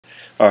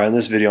Alright, in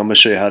this video I'm going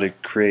to show you how to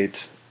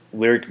create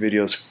lyric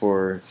videos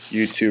for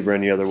YouTube or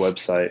any other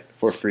website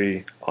for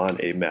free on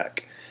a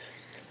Mac.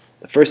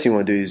 The first thing you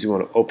want to do is you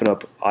want to open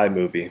up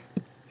iMovie,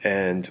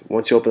 and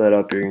once you open that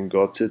up you're going to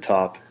go up to the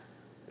top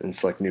and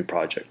select New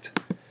Project.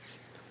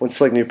 Once you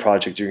select New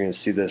Project you're going to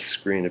see this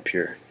screen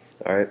appear.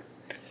 Alright.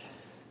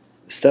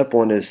 Step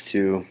one is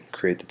to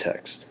create the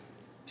text.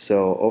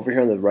 So over here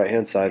on the right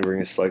hand side we're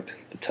going to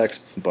select the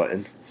text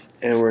button,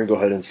 and we're going to go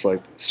ahead and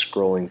select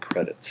scrolling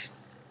credits.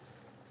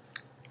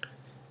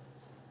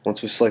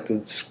 Once we select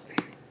the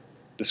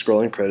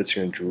scrolling credits,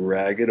 you're going to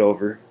drag it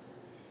over,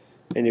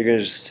 and you're going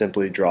to just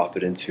simply drop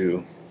it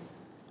into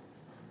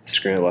the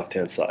screen on the left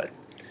hand side.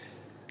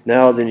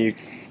 Now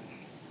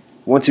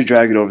once you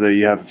drag it over there,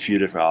 you have a few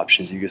different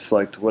options. You can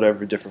select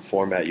whatever different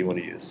format you want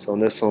to use. So in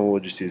this one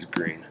we'll just use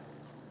green.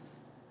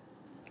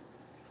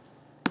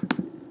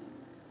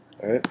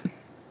 Alright,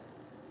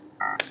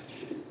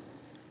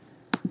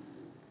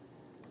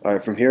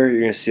 from here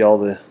you're going to see all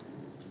the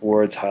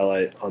words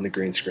highlight on the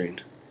green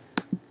screen.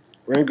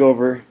 We're going to go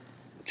over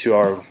to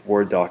our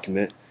Word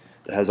document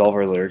that has all of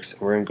our lyrics,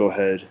 and we're going to go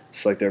ahead,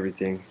 select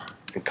everything,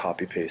 and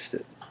copy paste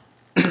it.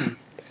 We're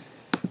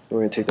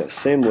going to take that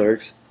same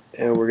lyrics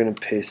and we're going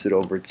to paste it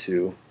over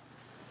to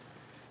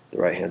the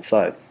right hand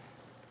side.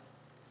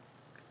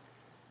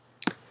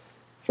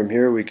 From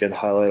here we can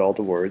highlight all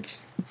the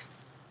words,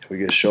 we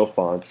can show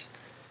fonts,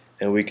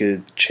 and we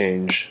could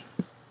change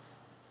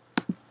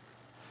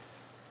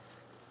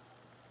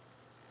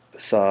the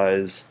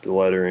size, the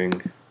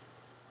lettering,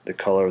 the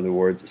color of the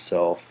words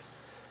itself.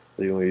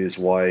 You want to use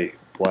white,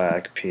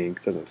 black,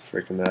 pink, doesn't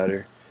freaking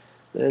matter.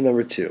 And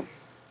number 2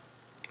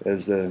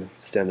 is the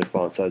standard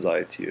font size I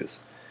like to use.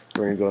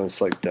 We're going to go and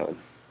select done.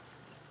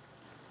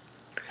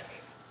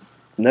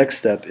 The next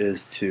step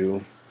is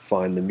to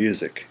find the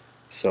music.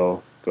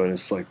 So go ahead and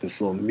select this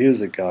little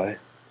music guy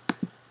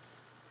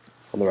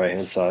on the right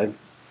hand side,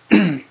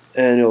 and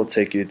it'll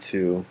take you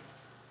to,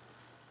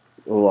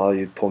 allow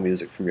you to pull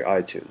music from your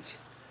iTunes.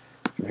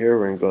 From here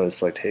we're going to go ahead and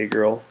select Hey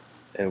Girl,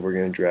 and we're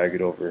going to drag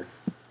it over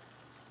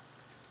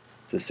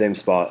to the same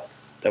spot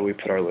that we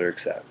put our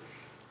lyrics at.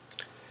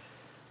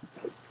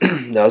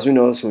 Now, as we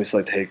notice when we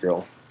select Hey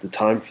Girl, the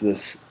time for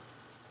this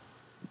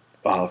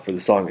for the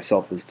song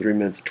itself is 3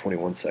 minutes and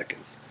 21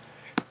 seconds.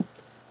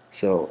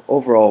 So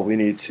overall we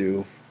need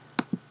to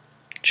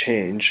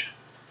change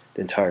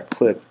the entire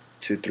clip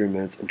to 3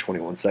 minutes and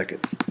 21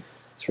 seconds.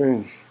 So we're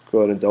going to go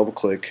ahead and double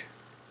click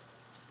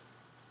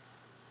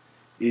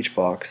each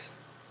box.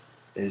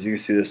 As you can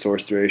see, the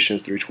source duration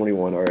is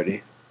 3:21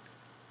 already.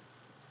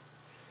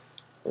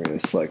 We're going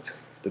to select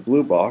the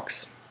blue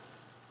box,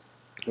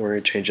 and we're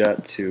going to change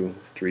that to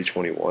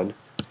 3:21. We're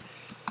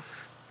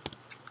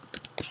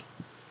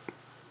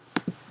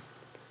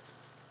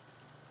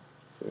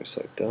going to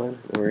select done,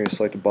 and we're going to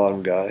select the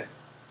bottom guy,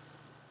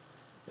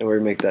 and we're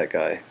going to make that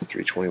guy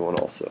 3:21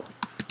 also.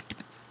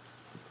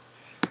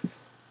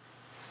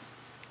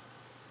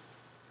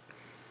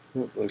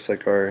 Looks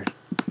like our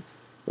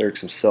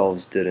lyrics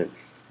themselves didn't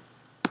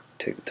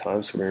take the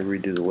time, so we're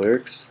going to redo the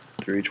lyrics.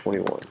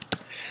 3:21.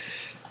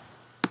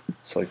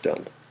 Select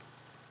done.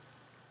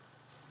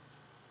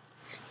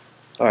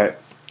 Alright.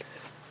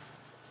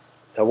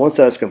 Now once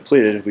that's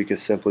completed, we can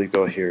simply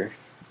go here,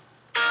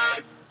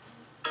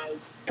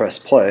 press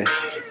play,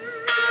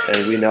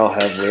 and we now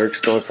have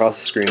lyrics going across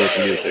the screen with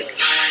the music.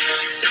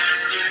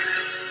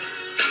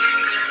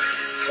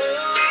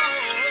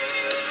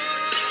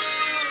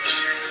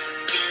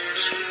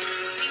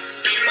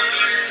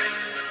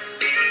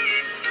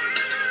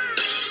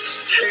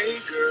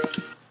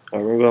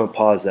 Alright, we're going to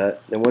pause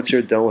that. And once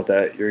you're done with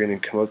that, you're going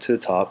to come up to the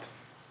top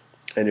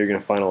and you're going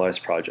to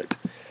finalize project.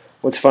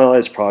 Once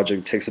finalize project,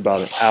 it takes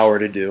about an hour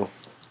to do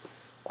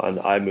on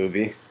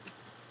iMovie.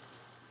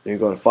 You're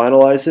going to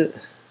finalize it,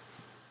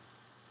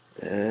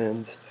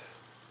 and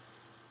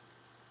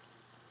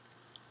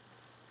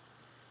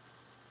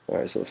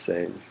alright, so it's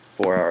saying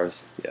 4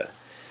 hours. Yeah,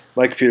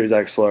 my computer's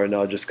acting slow right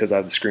now just because I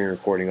have the screen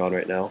recording on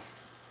right now.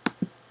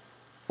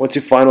 Once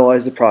you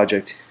finalize the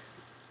project,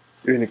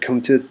 you're going to come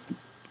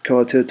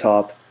up to the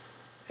top,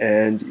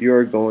 and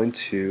you're going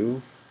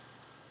to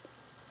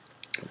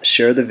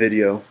share the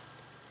video,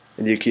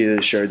 and you can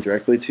either share it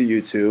directly to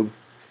YouTube,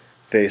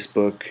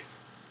 Facebook,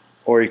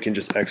 or you can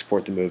just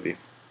export the movie.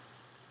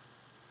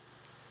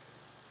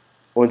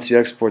 Once you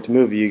export the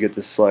movie, you get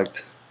to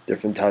select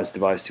different types of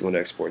device you want to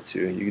export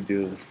to. You can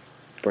do,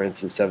 for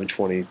instance,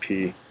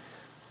 720p,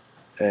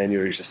 and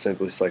you just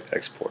simply select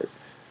export.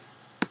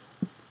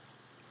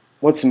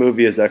 Once the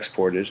movie is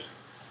exported,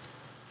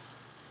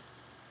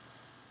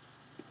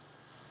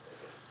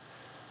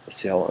 let's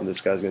see how long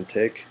this guy's going to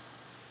take.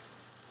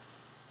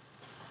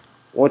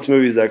 Once the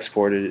movie is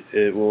exported,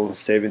 it will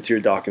save into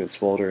your documents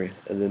folder,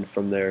 and then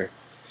from there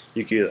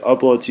you can either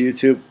upload it to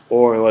YouTube,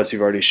 or unless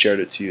you've already shared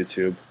it to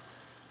YouTube,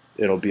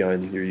 it'll be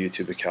on your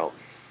YouTube account.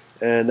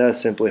 And that's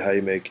simply how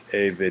you make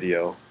a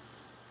video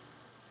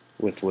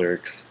with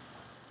lyrics.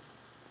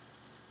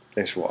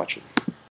 Thanks for watching.